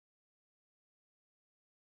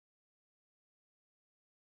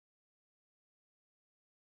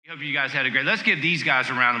Hope you guys had a great. Let's give these guys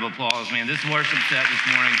a round of applause, man. This worship set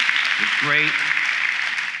this morning is great.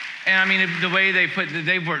 And I mean, the way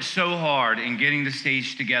they've worked so hard in getting the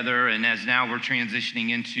stage together, and as now we're transitioning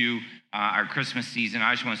into our Christmas season,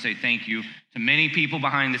 I just want to say thank you to many people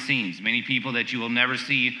behind the scenes, many people that you will never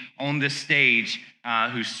see on this stage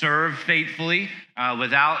who serve faithfully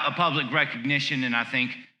without a public recognition, and I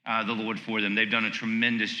thank the Lord for them. They've done a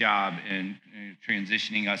tremendous job in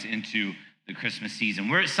transitioning us into the Christmas season.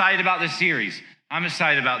 We're excited about this series. I'm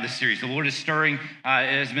excited about this series. The Lord is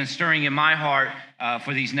has been stirring in my heart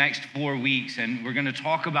for these next 4 weeks, and we're going to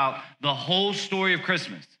talk about the whole story of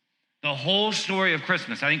Christmas. The whole story of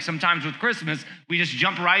Christmas. I think sometimes with Christmas, we just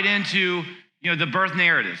jump right into the birth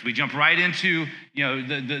narratives. We jump right into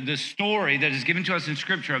the story that is given to us in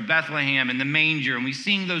Scripture of Bethlehem and the manger, and we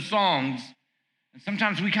sing those songs. And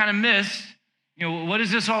sometimes we kind of miss, what is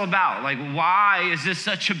this all about? Like, why is this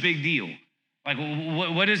such a big deal? Like,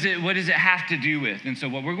 what does it have to do with? And so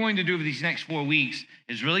what we're going to do over these next 4 weeks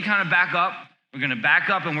is really kind of back up. We're going to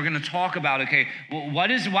back up and we're going to talk about, why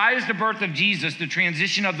is the birth of Jesus the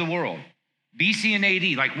transition of the world? BC and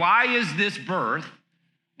AD. Like, why is this birth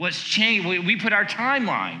what's changed? We put our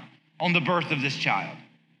timeline on the birth of this child.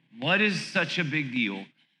 What is such a big deal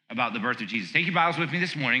about the birth of Jesus? Take your Bibles with me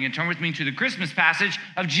this morning and turn with me to the Christmas passage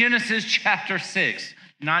of Genesis chapter 6.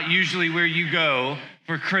 Not usually where you go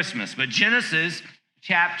for Christmas, but Genesis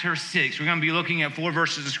chapter 6. We're going to be looking at 4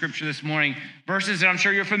 verses of Scripture this morning, verses that I'm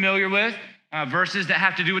sure you're familiar with, verses that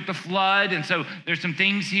have to do with the flood. And so there's some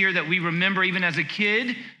things here that we remember even as a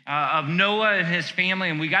kid of Noah and his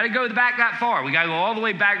family, and we got to go back that far. We got to go all the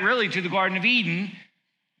way back really to the Garden of Eden,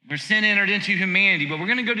 where sin entered into humanity. But we're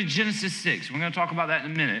going to go to Genesis 6. We're going to talk about that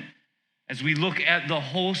in a minute as we look at the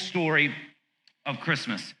whole story of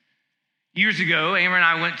Christmas. Years ago, Amber and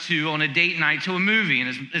I went on a date night to a movie,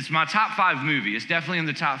 and it's my top 5 movie. It's definitely in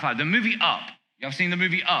the top 5. The movie Up. Y'all seen the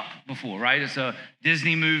movie Up before, right? It's a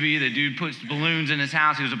Disney movie. The dude puts balloons in his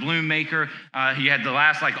house. He was a balloon maker. He had the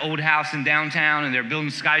last old house in downtown, and they're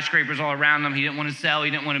building skyscrapers all around him. He didn't want to sell. He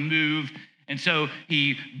didn't want to move. And so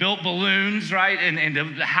he built balloons, right? And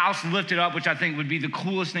the house lifted up, which I think would be the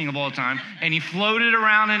coolest thing of all time. And he floated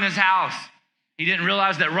around in his house. He didn't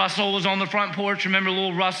realize that Russell was on the front porch. Remember,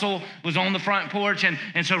 little Russell was on the front porch.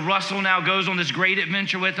 And so Russell now goes on this great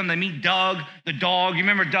adventure with him. They meet Doug, the dog. You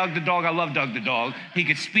remember Doug, the dog? I love Doug, the dog. He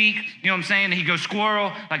could speak, you know what I'm saying? He goes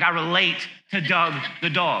squirrel. I relate to Doug, the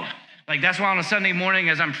dog. That's why on a Sunday morning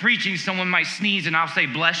as I'm preaching, someone might sneeze and I'll say,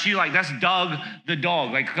 bless you. That's Doug, the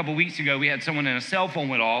dog. A couple weeks ago, we had someone and a cell phone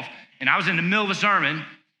went off. And I was in the middle of a sermon.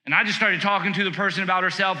 And I just started talking to the person about her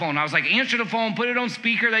cell phone. I was like, answer the phone, put it on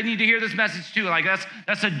speaker. They need to hear this message too.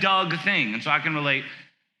 That's a Doug thing. And so I can relate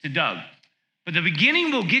to Doug. But the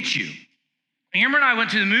beginning will get you. Amber and I went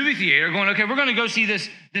to the movie theater going, we're going to go see this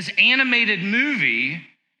animated movie.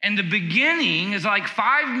 And the beginning is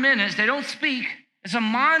 5 minutes. They don't speak. It's a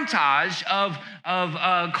montage of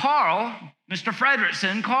Carl, Mr.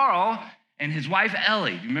 Fredricksen, Carl, and his wife,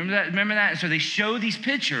 Ellie. Do you remember that? And so they show these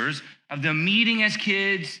pictures of them meeting as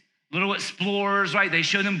kids, little explorers, right? They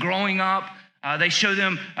show them growing up. They show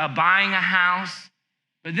them buying a house.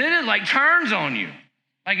 But then it turns on you.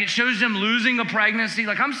 It shows them losing a pregnancy.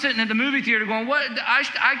 I'm sitting at the movie theater going, what?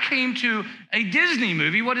 I came to a Disney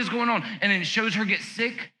movie. What is going on? And then it shows her get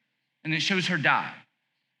sick, and it shows her die.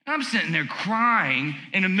 And I'm sitting there crying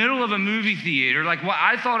in the middle of a movie theater.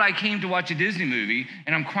 I thought I came to watch a Disney movie,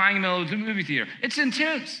 and I'm crying in the middle of the movie theater. It's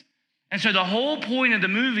intense. And so the whole point of the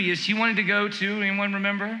movie is she wanted to go to, anyone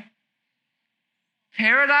remember?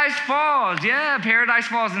 Paradise Falls. Yeah, Paradise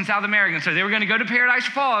Falls in South America. And so they were going to go to Paradise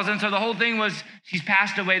Falls. And so the whole thing was she's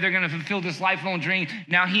passed away. They're going to fulfill this lifelong dream.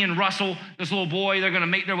 Now he and Russell, this little boy, they're going to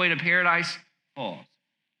make their way to Paradise Falls.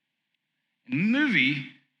 And the movie,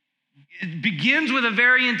 it begins with a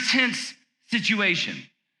very intense situation.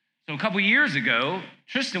 So a couple years ago,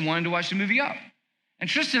 Tristan wanted to watch the movie Up. And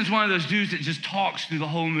Tristan's one of those dudes that just talks through the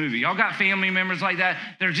whole movie. Y'all got family members like that?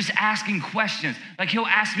 They're just asking questions. He'll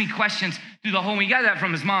ask me questions through the whole movie. He got that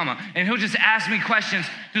from his mama. And he'll just ask me questions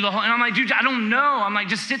through the whole, and I'm like, dude, I don't know. I'm like,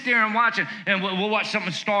 just sit there and watch it. And we'll watch something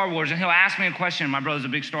with Star Wars, and he'll ask me a question. My brother's a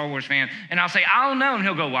big Star Wars fan. And I'll say, I don't know. And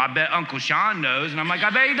he'll go, well, I bet Uncle Sean knows. And I'm like, I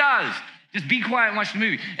bet he does. Just be quiet and watch the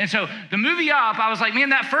movie. And so the movie Up, I was like, man,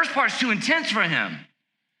 that first part's too intense for him.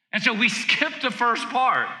 And so we skipped the first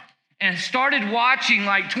part and started watching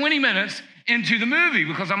 20 minutes into the movie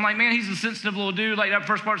because I'm like, man, he's a sensitive little dude. That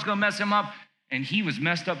first part's gonna mess him up. And he was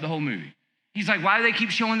messed up the whole movie. He's like, why do they keep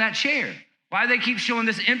showing that chair? Why do they keep showing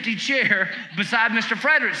this empty chair beside Mr.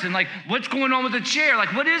 Fredricksen? What's going on with the chair?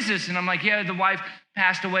 What is this? And I'm like, yeah, the wife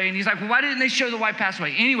passed away. And he's like, well, why didn't they show the wife pass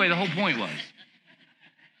away? Anyway, the whole point was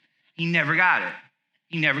He never got it.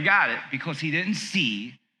 He never got it because he didn't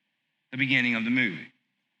see the beginning of the movie.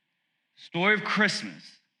 Story of Christmas.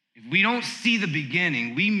 If we don't see the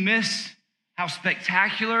beginning, we miss how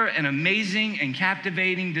spectacular and amazing and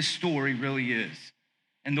captivating this story really is.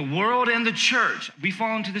 And the world and the church, we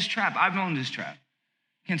fall into this trap. I've fallen into this trap.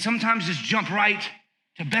 Can sometimes just jump right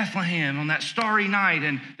to Bethlehem on that starry night,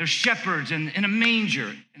 and there's shepherds and in a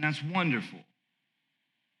manger, and that's wonderful.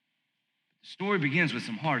 The story begins with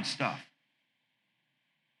some hard stuff.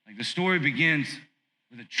 Like the story begins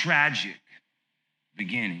with a tragic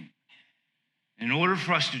beginning. In order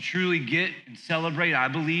for us to truly get and celebrate, I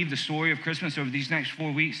believe, the story of Christmas over these next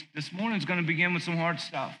 4 weeks, this morning's going to begin with some hard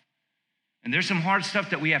stuff. And there's some hard stuff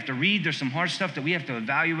that we have to read. There's some hard stuff that we have to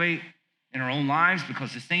evaluate in our own lives,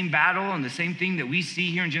 because the same battle and the same thing that we see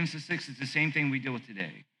here in Genesis 6 is the same thing we deal with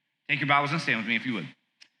today. Take your Bibles and stand with me if you would.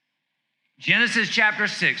 Genesis chapter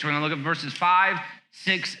 6, we're going to look at verses 5,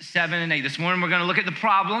 6, 7, and 8. This morning we're going to look at the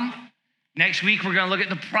problem. Next week we're going to look at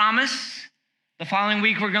the promise. The following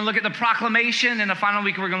week, we're going to look at the proclamation, and the final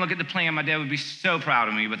week, we're going to look at the plan. My dad would be so proud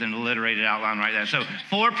of me with an alliterated outline right there. So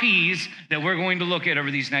 4 P's that we're going to look at over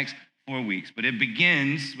these next 4 weeks. But it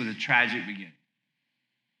begins with a tragic beginning.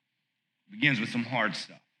 It begins with some hard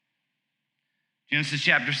stuff. Genesis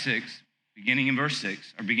chapter 6, beginning in verse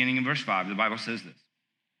 6, or beginning in verse 5, the Bible says this.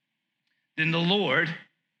 Then the Lord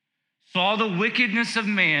saw the wickedness of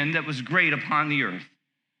man that was great upon the earth,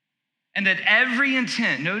 and that every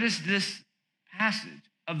intent, notice this passage,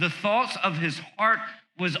 of the thoughts of his heart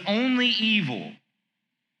was only evil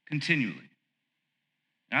continually.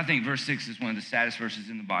 And I think verse 6 is one of the saddest verses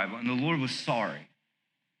in the Bible. And the Lord was sorry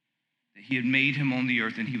that he had made him on the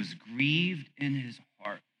earth, and he was grieved in his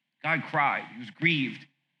heart. God cried. He was grieved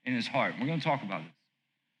in his heart. We're going to talk about this.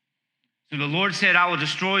 So the Lord said, I will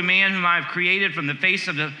destroy man whom I have created from the face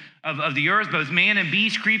of the earth, both man and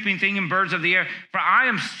beast, creeping thing, and birds of the air. For I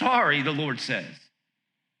am sorry, the Lord says,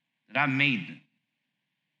 that I made them.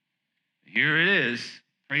 Here it is.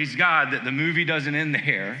 Praise God that the movie doesn't end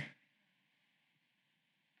there.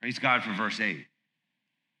 Praise God for verse 8.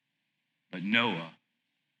 But Noah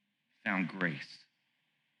found grace.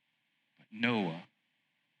 But Noah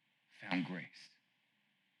found grace.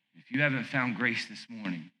 If you haven't found grace this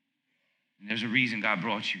morning, then there's a reason God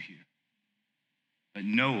brought you here. But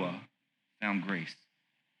Noah found grace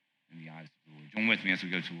in the eyes of the Lord. Join with me as we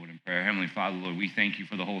go to the Lord in prayer. Heavenly Father, Lord, we thank you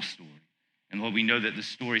for the whole story. And Lord, we know that the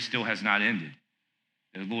story still has not ended.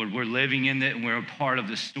 That, Lord, we're living in it and we're a part of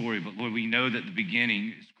the story. But Lord, we know that the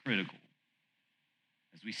beginning is critical.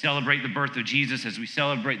 As we celebrate the birth of Jesus, as we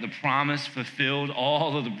celebrate the promise fulfilled,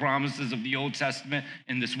 all of the promises of the Old Testament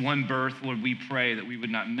in this one birth, Lord, we pray that we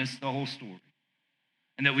would not miss the whole story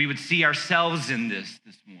and that we would see ourselves in this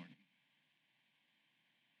morning.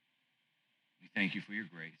 We thank you for your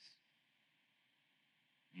grace.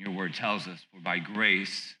 Your word tells us, for by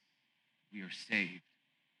grace we are saved.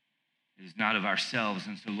 It is not of ourselves.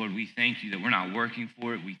 And so, Lord, we thank you that we're not working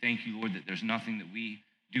for it. We thank you, Lord, that there's nothing that we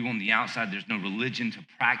do on the outside. There's no religion to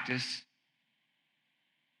practice.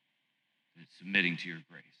 It's submitting to your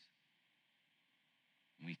grace.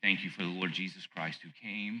 And we thank you for the Lord Jesus Christ, who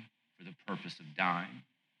came for the purpose of dying,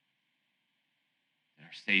 that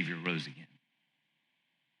our Savior rose again.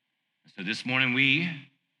 And so this morning we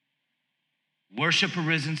worship a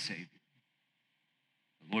risen Savior.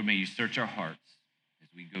 Lord, may you search our hearts as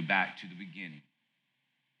we go back to the beginning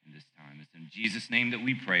in this time. It's in Jesus' name that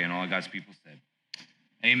we pray, and all God's people said,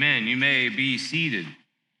 amen. You may be seated.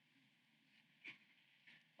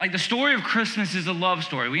 Like the story of Christmas is a love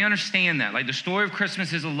story. We understand that. Like the story of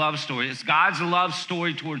Christmas is a love story. It's God's love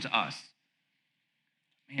story towards us.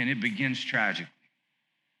 Man, it begins tragically.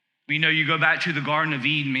 We know you go back to the Garden of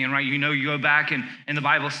Eden, man, right? You know you go back and the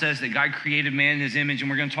Bible says that God created man in his image, and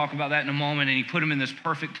we're going to talk about that in a moment, and he put him in this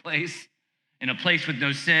perfect place, in a place with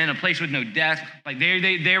no sin, a place with no death. Like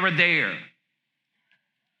they were there.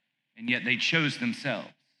 And yet they chose themselves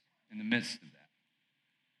in the midst of that.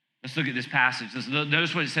 Let's look at this passage.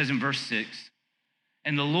 Notice what it says in verse 6.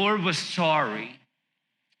 And the Lord was sorry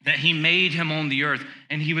that he made him on the earth,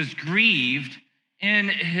 and he was grieved in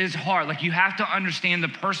his heart. Like, you have to understand the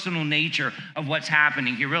personal nature of what's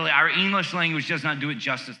happening here. Really, our English language does not do it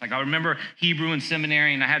justice. Like, I remember Hebrew in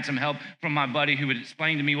seminary, and I had some help from my buddy who would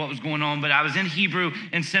explain to me what was going on. But I was in Hebrew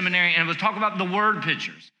in seminary, and it was talking about the word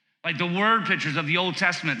pictures. Like the word pictures of the Old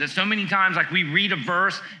Testament, that so many times, like, we read a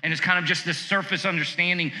verse and it's kind of just this surface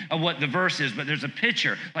understanding of what the verse is, but there's a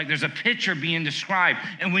picture, like there's a picture being described.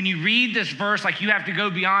 And when you read this verse, like, you have to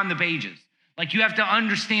go beyond the pages. Like, you have to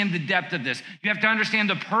understand the depth of this. You have to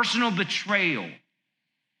understand the personal betrayal. Let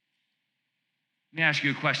me ask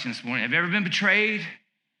you a question this morning. Have you ever been betrayed?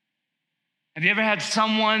 Have you ever had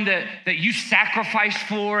someone that you sacrificed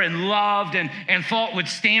for and loved and thought would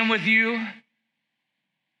stand with you?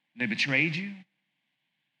 They betrayed you?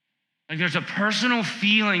 Like there's a personal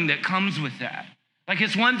feeling that comes with that. Like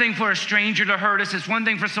it's one thing for a stranger to hurt us. It's one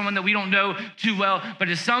thing for someone that we don't know too well, but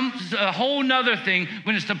it's a whole nother thing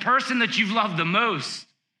when it's the person that you've loved the most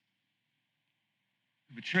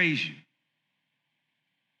who betrays you.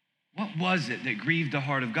 What was it that grieved the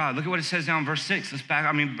heart of God? Look at what it says now in verse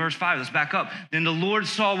 5. Let's back up. Then the Lord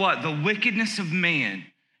saw what? The wickedness of man.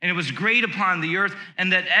 And it was great upon the earth,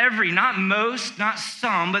 and that every, not most, not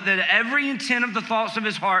some, but that every intent of the thoughts of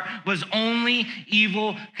his heart was only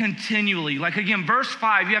evil continually. Like again, verse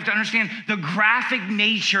 5, you have to understand the graphic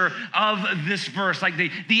nature of this verse, like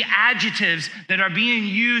the adjectives that are being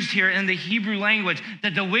used here in the Hebrew language,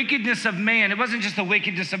 that the wickedness of man, it wasn't just the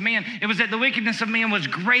wickedness of man, it was that the wickedness of man was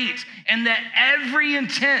great, and that every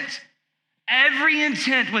intent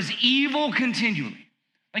was evil continually.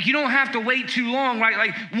 Like you don't have to wait too long, right?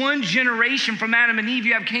 Like one generation from Adam and Eve,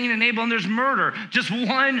 you have Cain and Abel, and there's murder. Just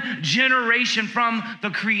one generation from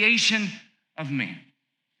the creation of man.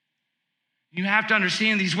 You have to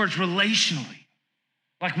understand these words relationally.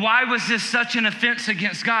 Like why was this such an offense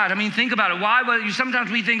against God? I mean, think about it. Sometimes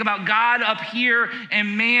we think about God up here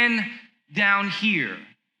and man down here.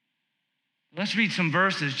 Let's read some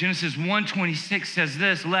verses. Genesis 1:26 says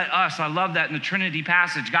this, let us, I love that in the Trinity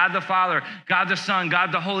passage, God the Father, God the Son,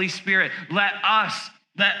 God the Holy Spirit, let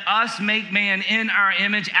us make man in our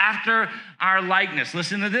image after our likeness.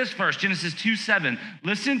 Listen to this verse, Genesis 2:7.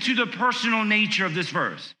 Listen to the personal nature of this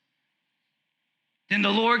verse. Then the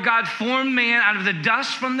Lord God formed man out of the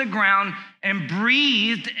dust from the ground and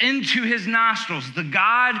breathed into his nostrils. The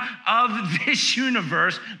God of this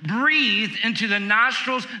universe breathed into the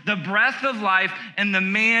nostrils the breath of life, and the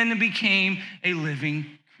man became a living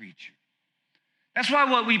creature. That's why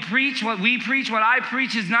what I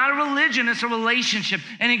preach is not a religion, it's a relationship.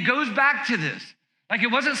 And it goes back to this. Like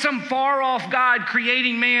it wasn't some far off God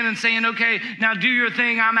creating man and saying, okay, now do your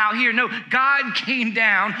thing, I'm out here. No, God came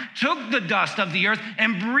down, took the dust of the earth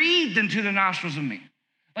and breathed into the nostrils of man.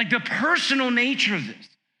 Like the personal nature of this.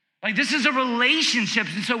 Like this is a relationship.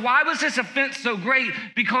 And so why was this offense so great?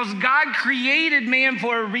 Because God created man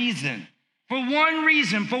for a reason. For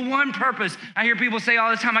one purpose. I hear people say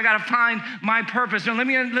all the time, I got to find my purpose. No, let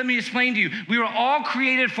me explain to you. We were all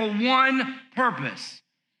created for one purpose.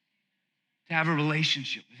 To have a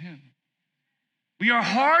relationship with him. We are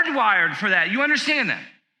hardwired for that. You understand that?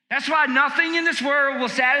 That's why nothing in this world will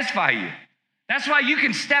satisfy you. That's why you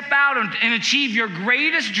can step out and achieve your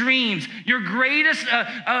greatest dreams, your greatest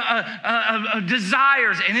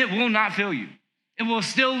desires, and it will not fill you. It will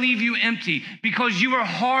still leave you empty because you are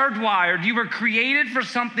hardwired. You were created for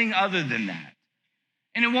something other than that.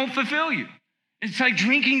 And it won't fulfill you. It's like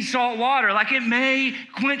drinking salt water. Like it may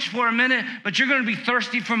quench for a minute, but you're going to be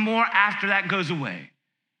thirsty for more after that goes away.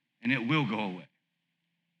 And it will go away.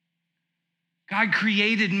 God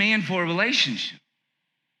created man for a relationship.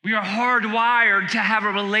 We are hardwired to have a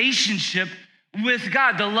relationship with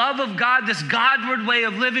God. The love of God, this Godward way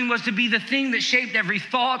of living, was to be the thing that shaped every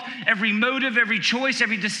thought, every motive, every choice,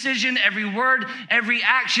 every decision, every word, every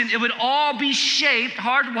action. It would all be shaped,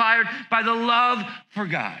 hardwired by the love for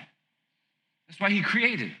God. That's why he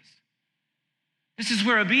created us. This is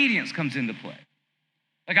where obedience comes into play.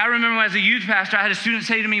 Like I remember as a youth pastor, I had a student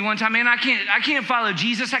say to me one time, man, I can't follow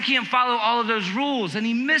Jesus. I can't follow all of those rules. And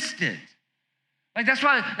he missed it. Like that's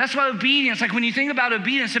why obedience, like when you think about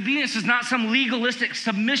obedience is not some legalistic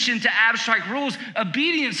submission to abstract rules.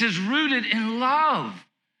 Obedience is rooted in love.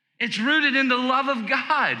 It's rooted in the love of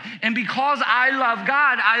God. And because I love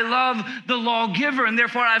God, I love the lawgiver. And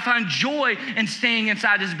therefore, I find joy in staying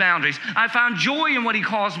inside his boundaries. I find joy in what he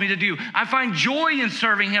calls me to do. I find joy in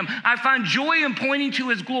serving him. I find joy in pointing to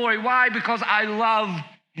his glory. Why? Because I love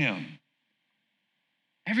him.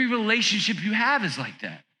 Every relationship you have is like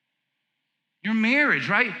that. Your marriage,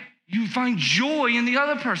 right? You find joy in the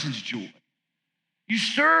other person's joy. You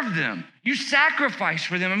serve them. You sacrifice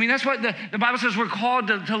for them. I mean, that's what the Bible says we're called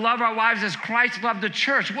to love our wives as Christ loved the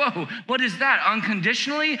church. Whoa, what is that?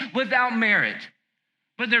 Unconditionally, without merit.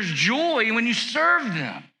 But there's joy when you serve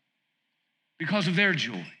them because of their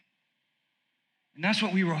joy. And that's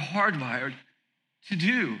what we were hardwired to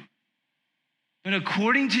do. But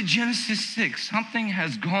according to Genesis 6, something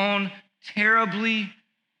has gone terribly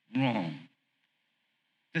wrong.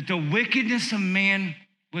 That the wickedness of man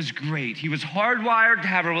was great. He was hardwired to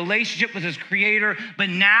have a relationship with his creator, but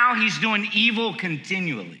now he's doing evil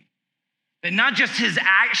continually. That not just his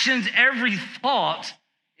actions, every thought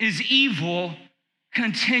is evil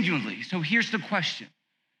continually. So here's the question.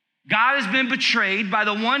 God has been betrayed by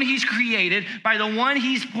the one he's created, by the one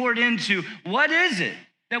he's poured into. What is it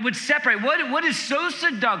that would separate? What is so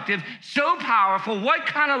seductive, so powerful? What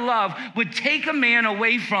kind of love would take a man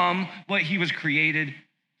away from what he was created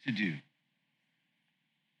to do?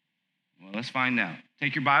 Well, let's find out.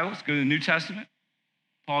 Take your Bibles, go to the New Testament.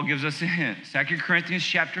 Paul gives us a hint. 2 Corinthians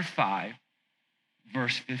chapter 5,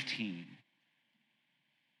 verse 15.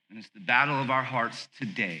 And it's the battle of our hearts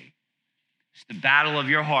today. It's the battle of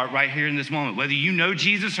your heart right here in this moment. Whether you know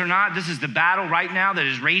Jesus or not, this is the battle right now that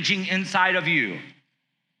is raging inside of you.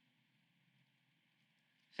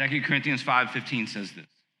 2 Corinthians 5:15 says this.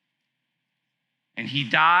 And he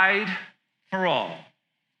died for all,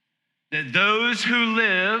 that those who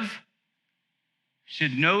live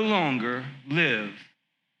should no longer live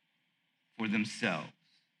for themselves.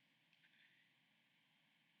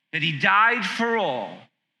 That he died for all,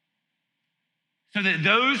 so that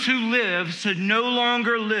those who live should no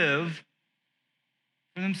longer live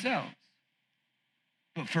for themselves,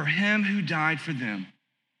 but for him who died for them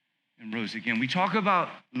and rose again. We talk about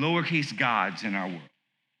lowercase gods in our world.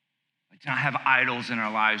 Like, not have idols in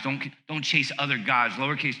our lives. Don't chase other gods,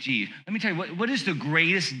 lowercase g. Let me tell you, what is the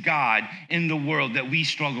greatest God in the world that we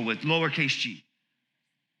struggle with, lowercase g?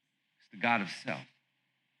 It's the God of self.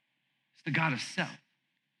 It's the God of self.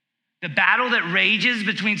 The battle that rages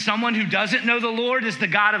between someone who doesn't know the Lord is the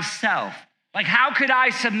God of self. Like, how could I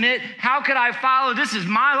submit? How could I follow? This is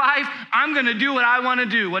my life. I'm going to do what I want to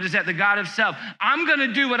do. What is that? The God of self. I'm going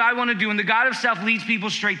to do what I want to do. And the God of self leads people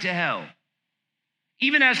straight to hell.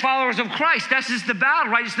 Even as followers of Christ, that's just the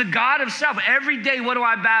battle, right? It's the God of self. Every day, what do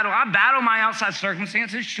I battle? I battle my outside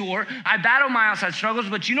circumstances, sure. I battle my outside struggles.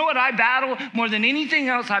 But you know what I battle more than anything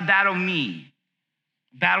else? I battle me.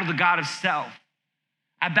 I battle the God of self.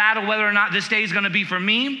 I battle whether or not this day is going to be for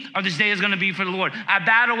me or this day is going to be for the Lord. I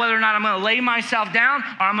battle whether or not I'm going to lay myself down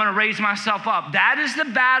or I'm going to raise myself up. That is the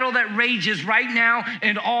battle that rages right now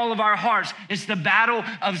in all of our hearts. It's the battle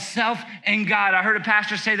of self and God. I heard a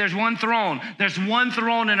pastor say there's one throne. There's one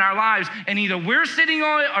throne in our lives, and either we're sitting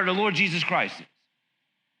on it or the Lord Jesus Christ is.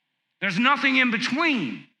 There's nothing in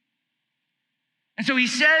between. And so he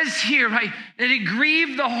says here, right, that it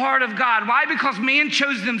grieved the heart of God. Why? Because man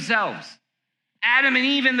chose themselves. Adam and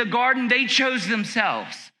Eve in the garden, they chose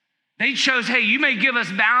themselves. They chose, hey, you may give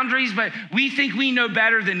us boundaries, but we think we know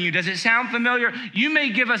better than you. Does it sound familiar? You may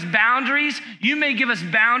give us boundaries,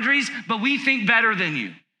 but we think better than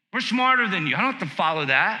you. We're smarter than you. I don't have to follow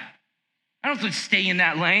that. I don't have to stay in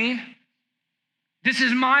that lane. This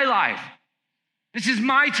is my life. This is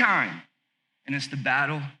my time. And it's the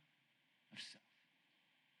battle of self.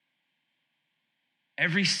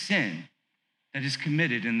 Every sin that is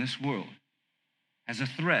committed in this world has a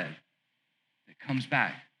thread that comes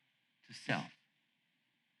back to self.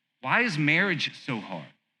 Why is marriage so hard?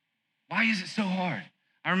 Why is it so hard?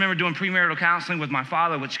 I remember doing premarital counseling with my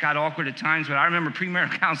father, which got awkward at times, but I remember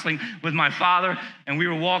premarital counseling with my father, and we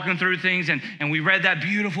were walking through things, and we read that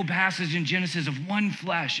beautiful passage in Genesis of one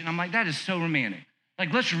flesh, and I'm like, that is so romantic.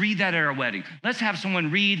 Like, let's read that at our wedding. Let's have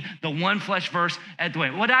someone read the one flesh verse at the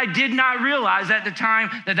wedding. What I did not realize at the time,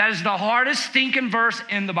 that is the hardest stinking verse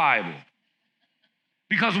in the Bible.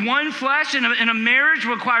 Because one flesh in a marriage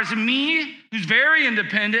requires me, who's very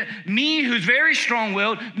independent, me, who's very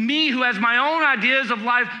strong-willed, me, who has my own ideas of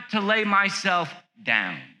life, to lay myself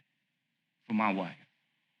down for my wife.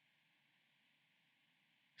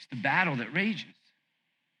 It's the battle that rages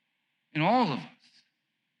in all of us.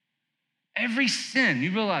 Every sin,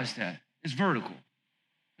 you realize that, is vertical.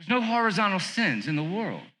 There's no horizontal sins in the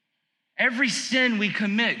world. Every sin we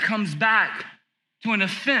commit comes back to an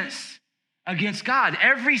offense against God.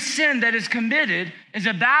 Every sin that is committed is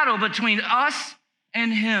a battle between us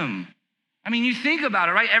and him. I mean, you think about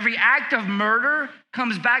it, right? Every act of murder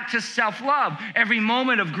comes back to self-love. Every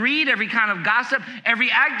moment of greed, every kind of gossip, every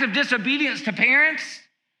act of disobedience to parents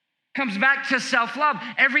comes back to self-love.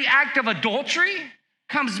 Every act of adultery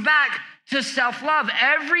comes back to self-love.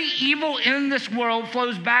 Every evil in this world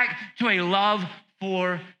flows back to a love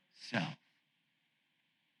for self.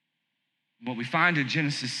 What we find in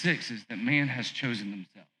Genesis 6 is that man has chosen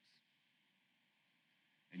themselves.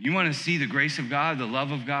 And you want to see the grace of God, the love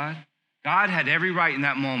of God? God had every right in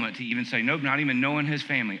that moment to even say, nope, not even knowing his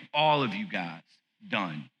family, all of you guys,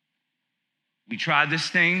 done. We tried this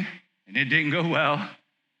thing and it didn't go well.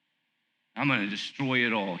 I'm going to destroy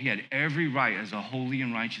it all. He had every right as a holy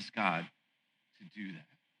and righteous God to do that.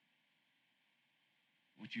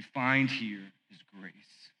 What you find here is grace.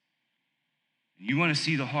 You want to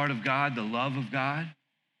see the heart of God, the love of God?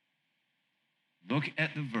 Look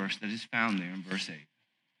at the verse that is found there in verse 8.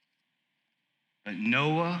 But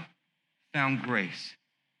Noah found grace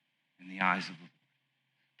in the eyes of the Lord.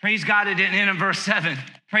 Praise God it didn't end in verse 7.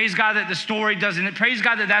 Praise God that the story doesn't, praise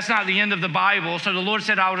God that that's not the end of the Bible. So the Lord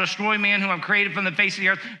said, I will destroy man whom I've created from the face of the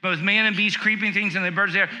earth, both man and beast, creeping things and the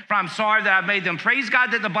birds there, for I'm sorry that I've made them. Praise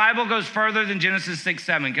God that the Bible goes further than Genesis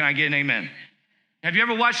 6:7. Can I get an amen? Have you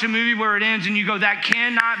ever watched a movie where it ends and you go, that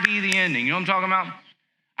cannot be the ending? You know what I'm talking about?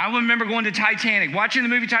 I remember going to Titanic, watching the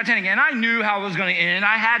movie Titanic, and I knew how it was going to end.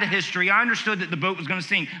 I had a history. I understood that the boat was going to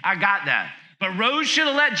sink. I got that. But Rose should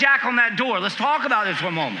have let Jack on that door. Let's talk about this for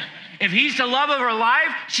a moment. If he's the love of her life,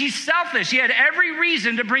 she's selfish. She had every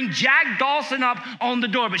reason to bring Jack Dawson up on the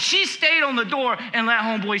door, but she stayed on the door and let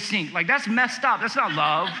homeboy sink. Like, that's messed up. That's not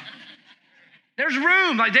love. There's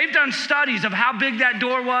room. Like, they've done studies of how big that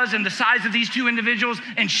door was and the size of these two individuals,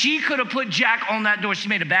 and she could have put Jack on that door. She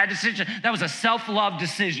made a bad decision. That was a self-love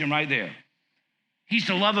decision right there. He's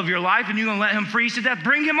the love of your life, and you're going to let him freeze to death.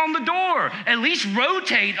 Bring him on the door. At least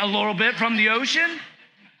rotate a little bit from the ocean.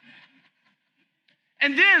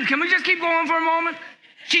 And then, can we just keep going for a moment?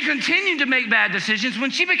 She continued to make bad decisions. When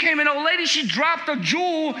she became an old lady, she dropped a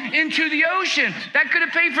jewel into the ocean. That could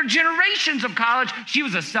have paid for generations of college. She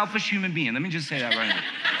was a selfish human being. Let me just say that right now.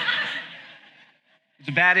 It's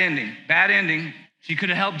a bad ending. Bad ending. She could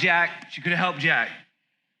have helped Jack. She could have helped Jack.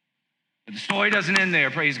 But the story doesn't end there,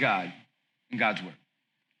 praise God, in God's word.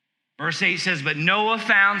 Verse 8 says, but Noah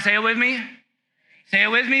found, say it with me. Say it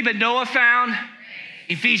with me, but Noah found.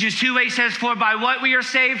 Ephesians 2:8 says, for by what we are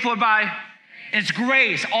saved, for by, it's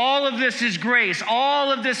grace. All of this is grace.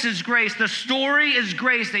 All of this is grace. The story is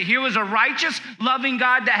grace. That here was a righteous, loving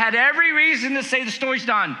God that had every reason to say the story's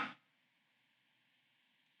done.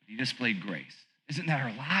 He displayed grace. Isn't that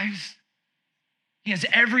our lives? He has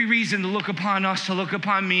every reason to look upon us, to look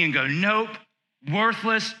upon me and go, nope,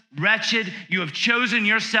 worthless, wretched. You have chosen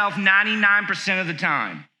yourself 99% of the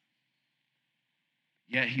time.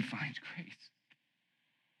 Yet he finds grace.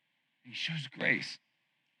 He shows grace.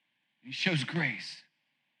 He shows grace.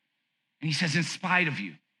 And he says, in spite of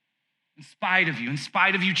you, in spite of you, in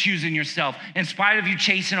spite of you choosing yourself, in spite of you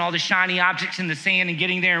chasing all the shiny objects in the sand and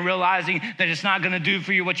getting there and realizing that it's not going to do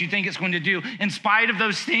for you what you think it's going to do, in spite of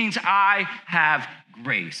those things, I have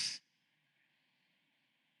grace.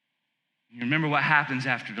 You remember what happens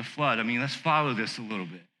after the flood. I mean, let's follow this a little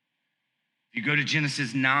bit. If you go to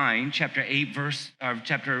Genesis 9, chapter 9,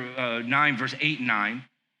 verse 8 and 9,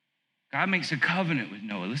 God makes a covenant with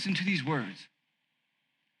Noah. Listen to these words.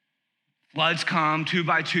 Floods come 2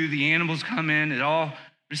 by 2, the animals come in, it all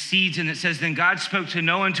recedes, and it says, then God spoke to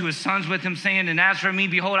Noah and to his sons with him, saying, and as for me,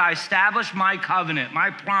 behold, I establish my covenant, my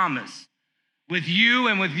promise, with you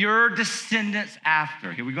and with your descendants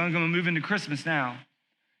after. Here we're going to move into Christmas now.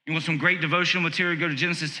 You want some great devotional material, go to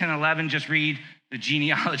Genesis 10:11, just read the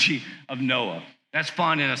genealogy of Noah. That's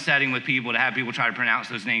fun in a setting with people to have people try to pronounce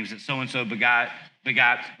those names that so-and-so begot. When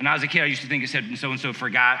I was a kid, I used to think it said so-and-so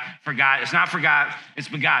forgot. It's not forgot, it's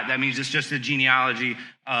begot. That means it's just the genealogy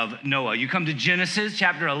of Noah. You come to Genesis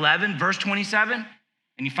chapter 11, verse 27,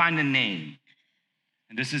 and you find a name.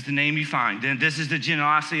 And this is the name you find. Then this is the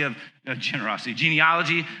genealogy of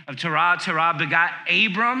Terah. Terah begot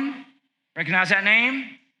Abram. Recognize that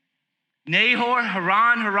name? Nahor,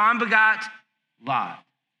 Haran begot Lot.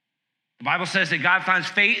 The Bible says that God finds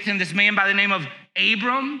faith in this man by the name of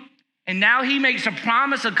Abram. And now he makes a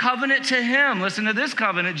promise, a covenant to him. Listen to this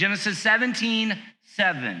covenant, Genesis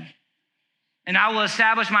 17:7. And I will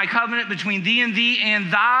establish my covenant between thee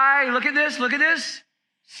and thy, look at this,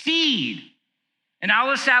 seed. And I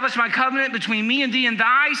will establish my covenant between me and thee and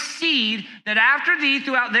thy seed, that after thee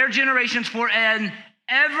throughout their generations for an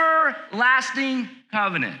everlasting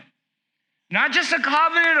covenant. Not just a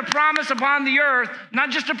covenant, a promise upon the earth, not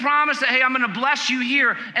just a promise that, hey, I'm going to bless you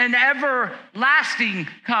here, an everlasting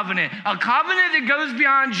covenant, a covenant that goes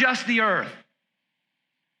beyond just the earth.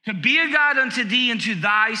 To be a God unto thee and to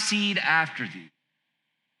thy seed after thee.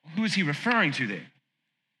 Who is he referring to there?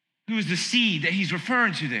 Who is the seed that he's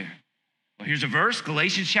referring to there? Well, here's a verse,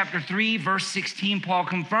 Galatians chapter 3, verse 16, Paul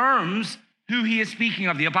confirms who he is speaking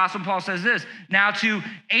of. The Apostle Paul says this, now to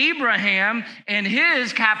Abraham and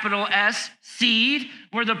his, capital S, seed,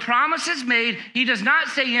 where the promise is made, he does not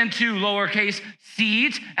say into lowercase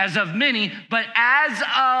seeds, as of many, but as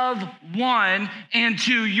of one, and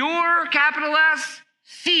to your, capital S,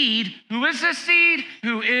 seed. Who is this seed?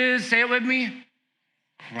 Who is, say it with me,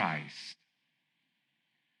 Christ.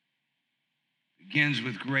 Begins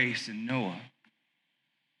with grace in Noah,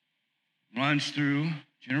 runs through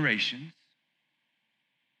generations,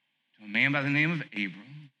 a man by the name of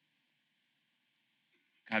Abram.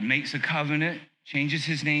 God makes a covenant, changes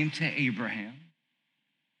his name to Abraham,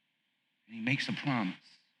 and he makes a promise.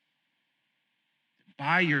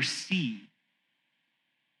 By your seed,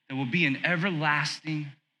 There will be an everlasting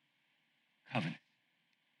covenant.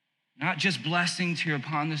 Not just blessings here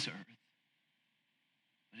upon this earth,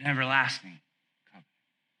 but an everlasting covenant.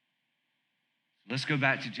 So let's go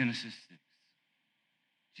back to Genesis 6.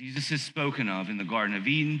 Jesus is spoken of in the Garden of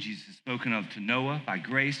Eden. Jesus is spoken of to Noah by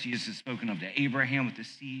grace. Jesus is spoken of to Abraham with the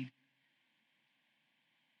seed.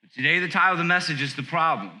 But today the title of the message is the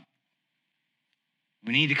problem.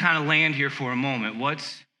 We need to kind of land here for a moment.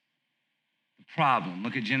 What's the problem?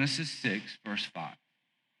 Look at Genesis 6, verse 5.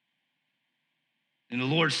 And the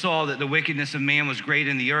Lord saw that the wickedness of man was great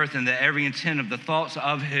in the earth, and that every intent of the thoughts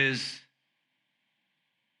of his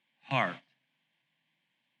heart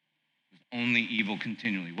was only evil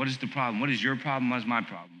continually. What is the problem? What is your problem? What is my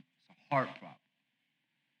problem? It's a heart problem.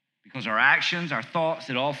 Because our actions, our thoughts,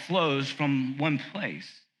 it all flows from one place,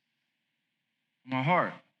 from our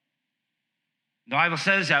heart. The Bible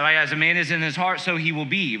says that, right? As a man is in his heart, so he will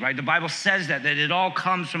be, right? The Bible says that it all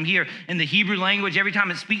comes from here. In the Hebrew language, every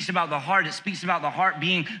time it speaks about the heart, it speaks about the heart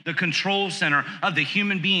being the control center of the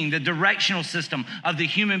human being, the directional system of the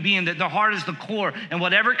human being, that the heart is the core. And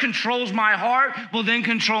whatever controls my heart will then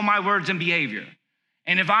control my words and behavior.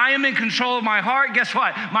 And if I am in control of my heart, guess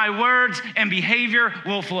what? My words and behavior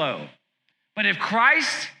will flow. But if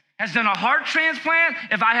Christ has done a heart transplant,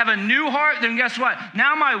 if I have a new heart, then guess what?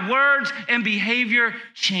 Now my words and behavior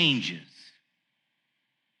changes.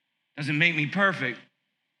 Doesn't make me perfect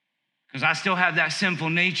because I still have that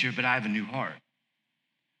sinful nature, but I have a new heart.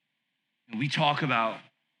 And we talk about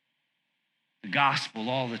the gospel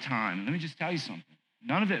all the time. And let me just tell you something.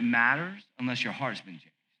 None of it matters unless your heart's been changed.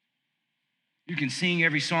 You can sing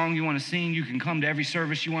every song you want to sing. You can come to every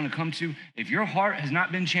service you want to come to. If your heart has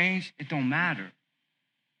not been changed, it don't matter.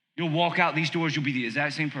 You'll walk out these doors, you'll be the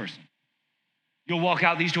exact same person. You'll walk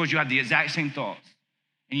out these doors, you have the exact same thoughts.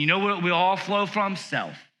 And you know what we all flow from?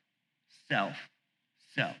 Self. And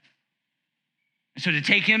so to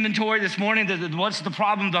take inventory this morning, what's the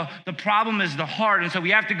problem? The problem is the heart. And so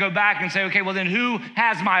we have to go back and say, okay, well then who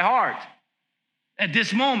has my heart? At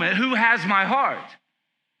this moment, who has my heart?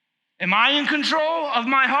 Am I in control of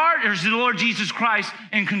my heart, or is the Lord Jesus Christ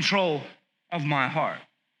in control of my heart?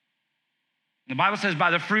 The Bible says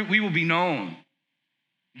by the fruit we will be known.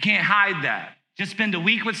 You can't hide that. Just spend a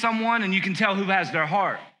week with someone and you can tell who has their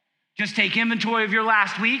heart. Just take inventory of your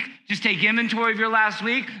last week.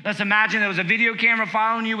 Let's imagine there was a video camera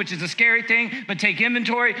following you, which is a scary thing, but take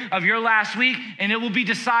inventory of your last week and it will be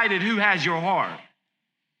decided who has your heart.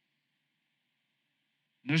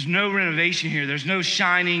 There's no renovation here. There's no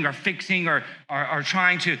shining or fixing or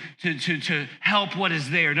trying to help what is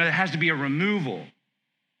there. No, there has to be a removal.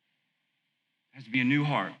 There has to be a new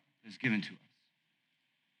heart that's given to us.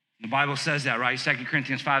 The Bible says that, right? 2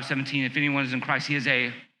 Corinthians 5:17, if anyone is in Christ, he is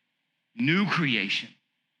a new creation.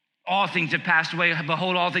 All things have passed away.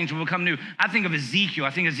 Behold, all things will become new. I think of Ezekiel.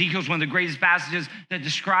 I think Ezekiel is one of the greatest passages that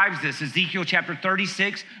describes this. Ezekiel chapter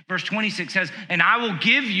 36, verse 26 says, and I will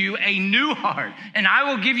give you a new heart. And I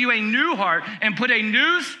will give you a new heart and put a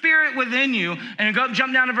new spirit within you. And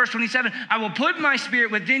jump down to verse 27. I will put my spirit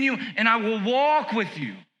within you and I will walk with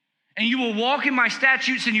you. And you will walk in my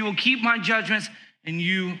statutes and you will keep my judgments and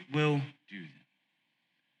you will do them.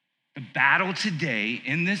 The battle today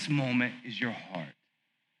in this moment is your heart.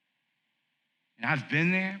 And I've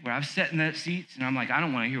been there where I've sat in that seats and I'm like, I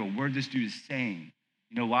don't want to hear a word this dude is saying.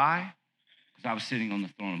 You know why? Because I was sitting on the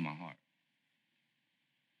throne of my heart.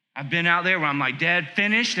 I've been out there where I'm like, Dad,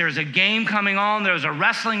 finish. There's a game coming on. There's a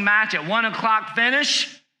wrestling match at 1 o'clock,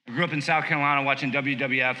 finish. I grew up in South Carolina watching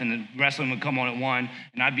WWF, and the wrestling would come on at 1,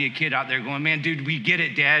 and I'd be a kid out there going, man, dude, we get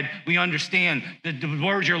it, Dad. We understand. The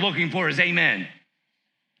word you're looking for is amen.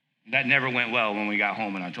 That never went well when we got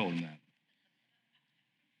home, and I told him that.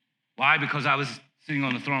 Why? Because I was sitting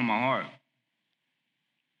on the throne of my heart.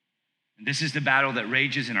 And this is the battle that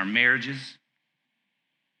rages in our marriages.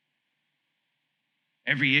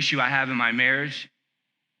 Every issue I have in my marriage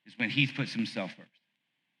is when Heath puts himself first.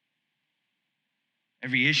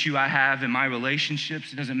 Every issue I have in my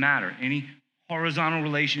relationships, it doesn't matter. Any horizontal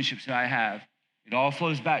relationships that I have, it all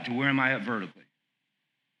flows back to where am I at vertically.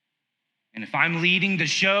 And if I'm leading the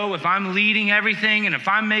show, if I'm leading everything, and if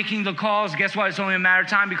I'm making the calls, guess what? It's only a matter of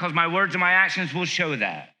time because my words and my actions will show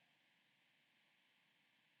that.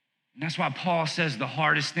 And that's why Paul says the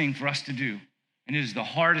hardest thing for us to do, and it is the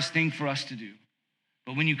hardest thing for us to do.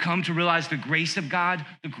 But when you come to realize the grace of God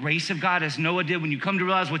as Noah did, when you come to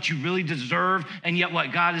realize what you really deserve and yet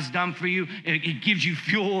what God has done for you, it gives you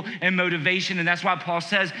fuel and motivation. And that's why Paul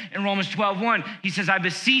says in Romans 12:1, he says, I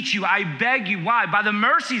beseech you, I beg you. Why? By the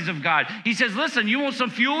mercies of God. He says, listen, you want some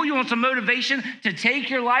fuel? You want some motivation to take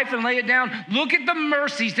your life and lay it down? Look at the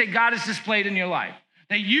mercies that God has displayed in your life.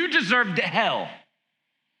 that you deserved hell,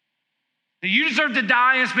 that you deserve to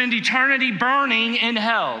die and spend eternity burning in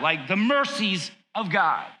hell, like the mercies of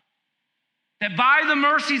God. That by the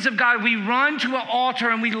mercies of God, we run to an altar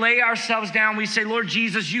and we lay ourselves down. We say, Lord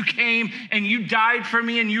Jesus, you came and you died for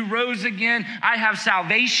me and you rose again. I have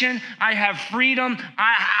salvation. I have freedom.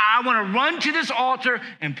 I want to run to this altar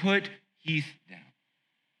and put Heath down.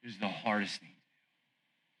 It is the hardest thing.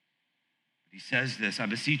 But he says this, I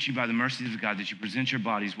beseech you by the mercies of God that you present your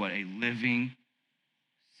bodies, what? A living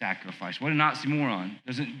sacrifice. What an oxymoron.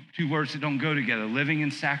 Two words that don't go together, living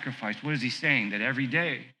and sacrifice. What is he saying? That every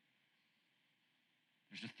day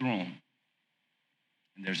there's a throne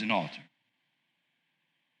and there's an altar.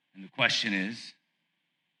 And the question is,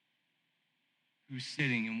 who's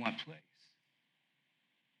sitting in what place?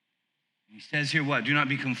 And he says here what? Do not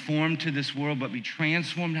be conformed to this world, but be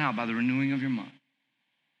transformed now by the renewing of your mind.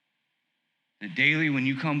 That daily when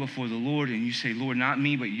you come before the Lord and you say, Lord, not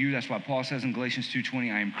me, but you, that's why Paul says in Galatians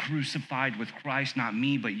 2:20, I am crucified with Christ, not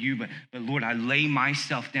me, but you, but Lord, I lay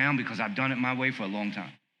myself down because I've done it my way for a long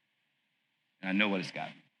time. And I know what it's got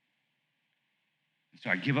me. And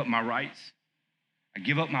so I give up my rights. I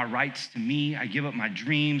give up my rights to me. I give up my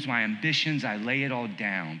dreams, my ambitions. I lay it all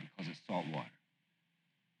down because it's salt water.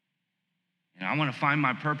 And I want to find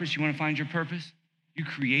my purpose. You want to find your purpose? You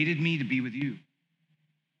created me to be with you.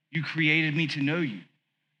 You created me to know you.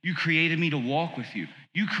 You created me to walk with you.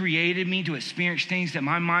 You created me to experience things that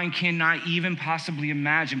my mind cannot even possibly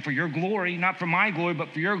imagine for your glory, not for my glory, but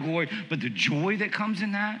for your glory. But the joy that comes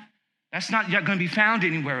in that, that's not going to be found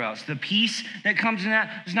anywhere else. The peace that comes in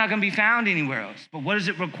that is not going to be found anywhere else. But what does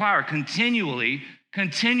it require? Continually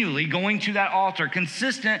going to that altar,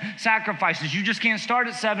 consistent sacrifices. You just can't start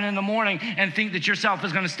at 7 in the morning and think that yourself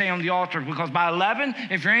is going to stay on the altar, because by 11,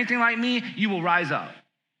 if you're anything like me, you will rise up.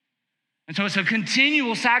 And so it's a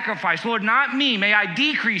continual sacrifice. Lord, not me. May I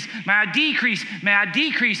decrease, may I decrease, may I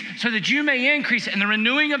decrease so that you may increase. And the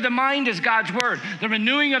renewing of the mind is God's word. The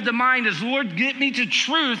renewing of the mind is, Lord, get me to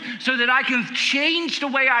truth so that I can change the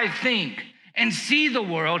way I think and see the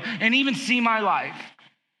world and even see my life.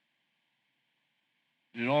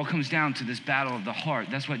 But it all comes down to this battle of the heart.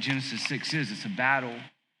 That's what Genesis 6 is. It's a battle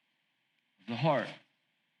of the heart.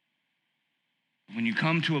 When you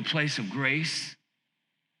come to a place of grace,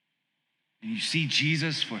 and you see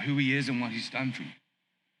Jesus for who he is and what he's done for you,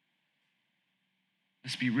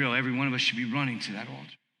 let's be real. Every one of us should be running to that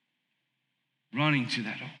altar. Running to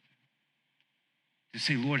that altar. To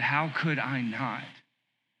say, Lord, how could I not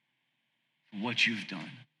for what you've done?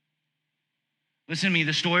 Listen to me,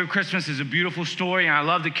 the story of Christmas is a beautiful story, and I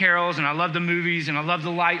love the carols, and I love the movies, and I love the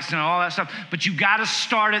lights and all that stuff, but you got to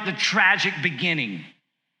start at the tragic beginning.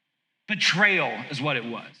 Betrayal is what it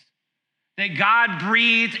was. That God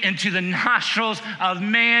breathed into the nostrils of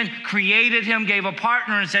man, created him, gave a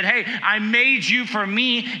partner, and said, hey, I made you for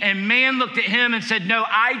me. And man looked at him and said, no,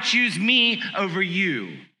 I choose me over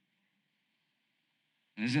you.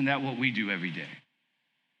 And isn't that what we do every day?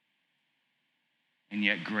 And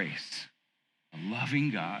yet grace, a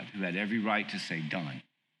loving God who had every right to say done.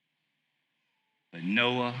 But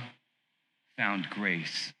Noah found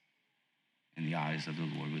grace in the eyes of the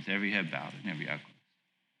Lord with every head bowed and every eye closed.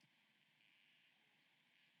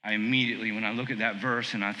 I immediately, when I look at that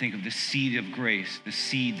verse and I think of the seed of grace, the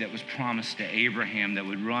seed that was promised to Abraham that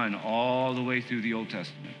would run all the way through the Old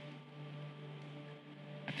Testament,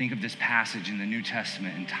 I think of this passage in the New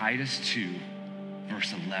Testament in Titus 2,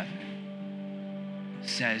 verse 11. It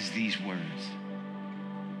says these words,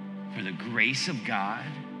 for the grace of God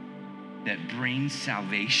that brings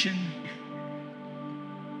salvation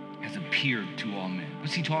has appeared to all men.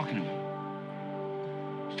 What's he talking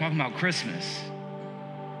about? He's talking about Christmas.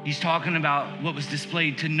 He's talking about what was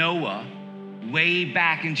displayed to Noah way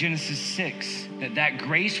back in Genesis 6, that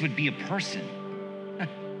grace would be a person.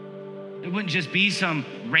 It wouldn't just be some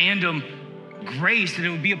random grace, that it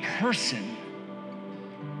would be a person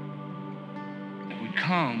that would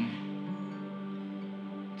come,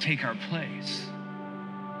 take our place.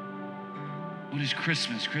 What is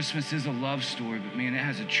Christmas? Christmas is a love story, but man, it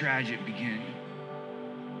has a tragic beginning.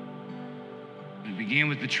 It began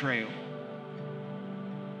with betrayal.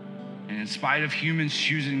 And in spite of humans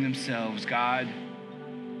choosing themselves, God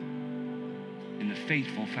and the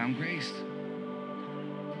faithful found grace.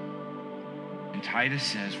 And Titus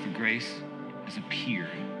says, for grace has appeared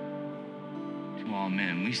to all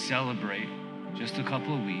men. We celebrate just a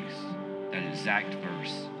couple of weeks that exact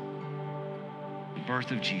verse, the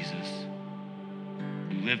birth of Jesus,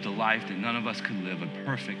 who lived a life that none of us could live, a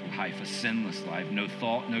perfect life, a sinless life, no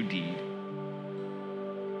thought, no deed,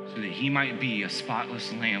 so that he might be a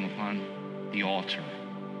spotless lamb upon the altar,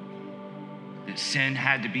 that sin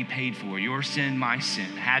had to be paid for. Your sin, my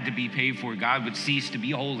sin, had to be paid for. God would cease to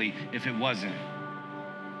be holy if it wasn't.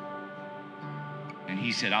 And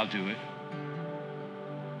he said, I'll do it.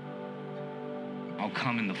 I'll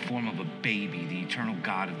come in the form of a baby, the eternal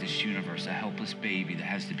God of this universe, a helpless baby that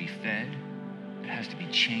has to be fed, that has to be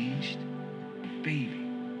changed, a baby.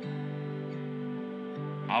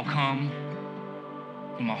 I'll come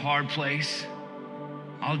from a hard place.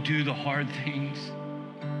 I'll do the hard things.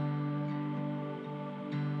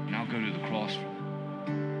 And I'll go to the cross for them.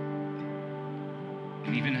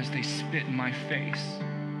 And even as they spit in my face,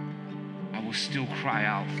 I will still cry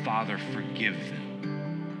out, Father, forgive them.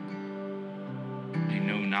 They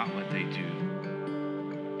know not what they do.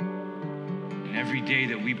 And every day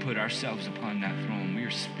that we put ourselves upon that throne, we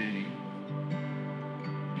are spitting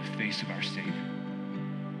in the face of our Savior.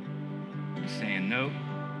 And saying, no,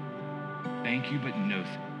 thank you, but no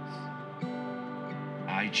thanks.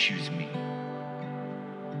 I choose me.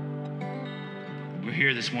 We're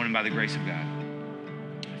here this morning by the grace of God.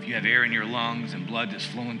 If you have air in your lungs and blood that's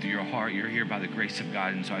flowing through your heart, you're here by the grace of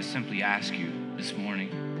God. And so I simply ask you this morning,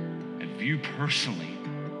 have you personally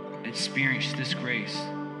experienced this grace?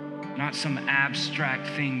 Not some abstract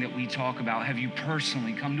thing that we talk about. Have you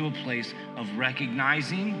personally come to a place of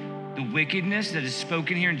recognizing the wickedness that is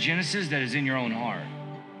spoken here in Genesis that is in your own heart,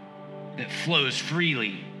 that flows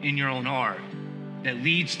freely in your own heart, that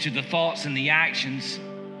leads to the thoughts and the actions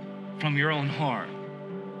from your own heart?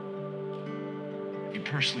 You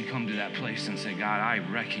personally come to that place and say, God, I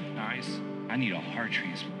recognize I need a heart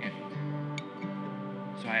transplant.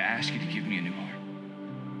 So I ask you to give me a new heart.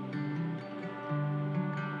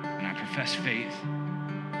 And I profess faith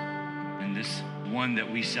in this one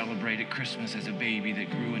that we celebrate at Christmas as a baby that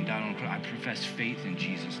grew and died on the cross. I profess faith in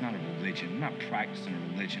Jesus, not a religion. I'm not practicing a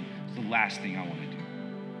religion. It's the last thing I want to do.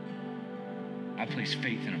 I place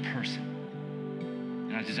faith in a person,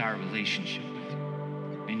 and I desire a relationship with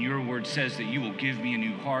you. And your word says that you will give me a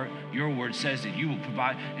new heart. Your word says that you will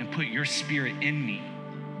provide and put your spirit in me.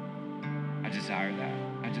 I desire that.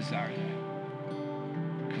 I desire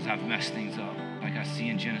that. Because I've messed things up. Like I see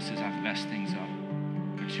in Genesis, I've messed things up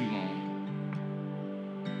for too long.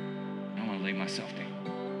 I want to lay myself down.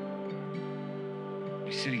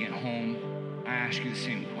 You're sitting at home, I ask you the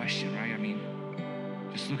same question, right? I mean,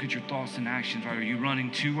 just look at your thoughts and actions, right? Are you running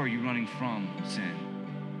to or are you running from sin?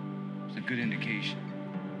 It's a good indication.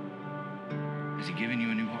 Has he given you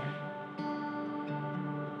a new heart?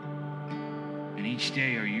 And each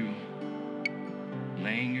day, are you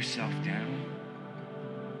laying yourself down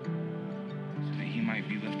so that he might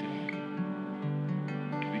be lifted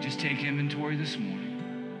up? We just take inventory this morning.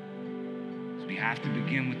 So we have to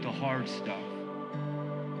begin with the hard stuff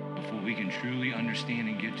before we can truly understand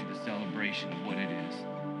and get to the celebration of what it is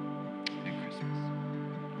at Christmas.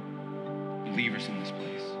 Believers in this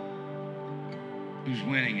place, who's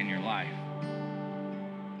winning in your life?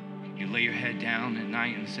 You lay your head down at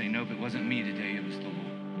night and say, nope, it wasn't me today, it was the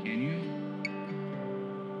Lord. Can you?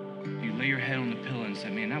 You lay your head on the pillow and say,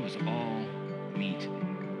 man, that was all me today.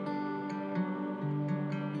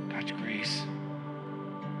 God's grace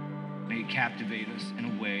may captivate us in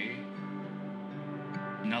a way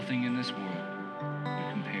nothing in this world would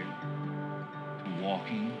compare to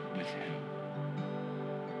walking with him.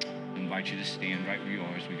 I invite you to stand right where you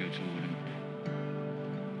are as we go to the Lord in prayer.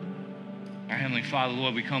 Our Heavenly Father,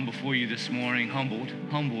 Lord, we come before you this morning humbled,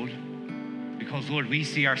 because, Lord, we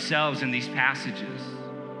see ourselves in these passages.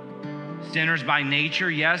 Sinners by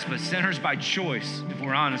nature, yes, but sinners by choice, if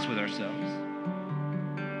we're honest with ourselves.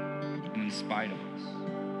 And in spite of us,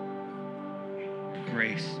 your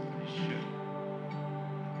grace is shown.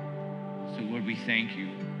 So, Lord, we thank you,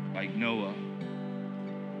 like Noah,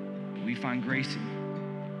 that we find grace in you.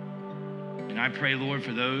 And I pray, Lord,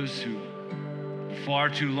 for those who far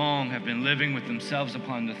too long have been living with themselves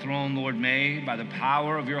upon the throne, Lord, may, by the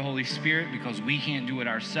power of your Holy Spirit, because we can't do it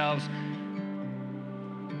ourselves,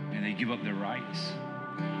 may they give up their rights,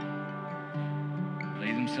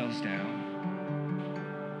 lay themselves down,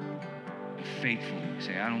 and faithfully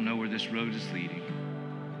say, I don't know where this road is leading,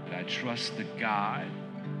 but I trust the God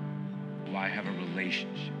who I have a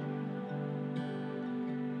relationship.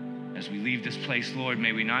 As we leave this place, Lord,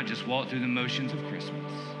 may we not just walk through the motions of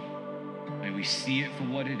Christmas. May we see it for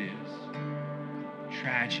what it is.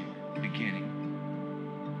 Tragic beginning,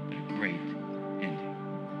 but a great ending.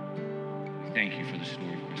 We thank you for the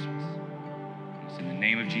story of Christmas. It's in the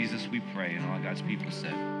name of Jesus we pray, and all God's people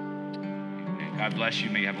said, amen. God bless you.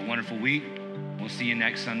 May you have a wonderful week. We'll see you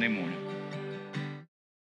next Sunday morning.